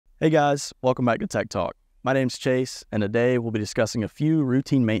Hey guys, welcome back to Tech Talk. My name's Chase, and today we'll be discussing a few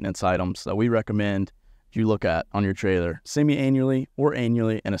routine maintenance items that we recommend you look at on your trailer semi-annually or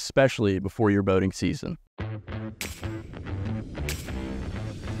annually, and especially before your boating season.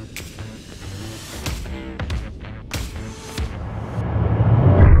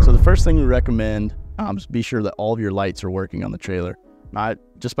 So the first thing we recommend is be sure that all of your lights are working on the trailer.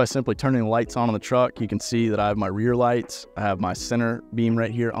 Just by simply turning the lights on the truck, you can see that I have my rear lights, I have my center beam right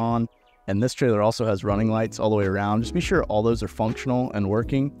here on, and this trailer also has running lights all the way around. Just be sure all those are functional and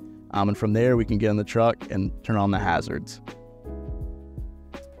working, and from there we can get in the truck and turn on the hazards.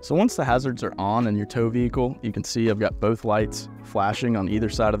 So once the hazards are on in your tow vehicle, you can see I've got both lights flashing on either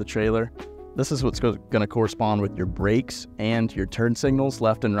side of the trailer. This is what's going to correspond with your brakes and your turn signals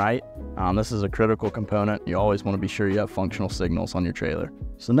left and right. This is a critical component. You always want to be sure you have functional signals on your trailer.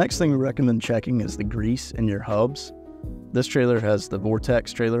 So the next thing we recommend checking is the grease in your hubs. This trailer has the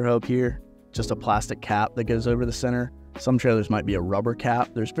Vortex trailer hub here, just a plastic cap that goes over the center. Some trailers might be a rubber cap.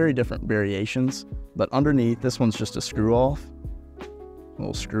 There's very different variations, but underneath, this one's just a screw off.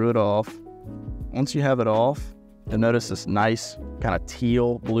 We'll screw it off. Once you have it off, you'll notice this nice kind of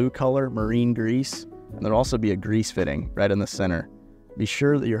teal blue color marine grease, and there'll also be a grease fitting right in the center. Be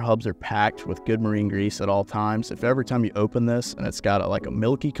sure that your hubs are packed with good marine grease at all times. If every time you open this and it's got like a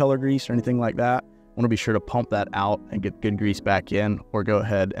milky color grease or anything like that, want to be sure to pump that out and get good grease back in, or go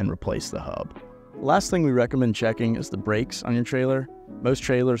ahead and replace the hub. Last thing we recommend checking is the brakes on your trailer. Most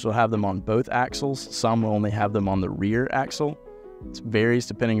trailers will have them on both axles. Some will only have them on the rear axle. It varies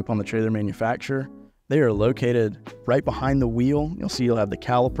depending upon the trailer manufacturer. They are located right behind the wheel. You'll see you'll have the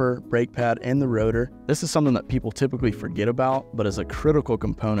caliper, brake pad, and the rotor. This is something that people typically forget about, but is a critical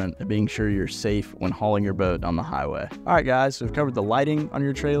component of being sure you're safe when hauling your boat on the highway. All right, guys, so we've covered the lighting on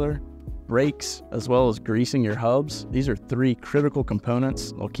your trailer, brakes, as well as greasing your hubs. These are three critical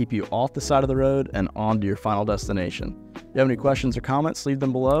components that'll keep you off the side of the road and on to your final destination. If you have any questions or comments, leave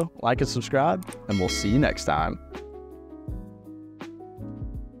them below, like and subscribe, and we'll see you next time.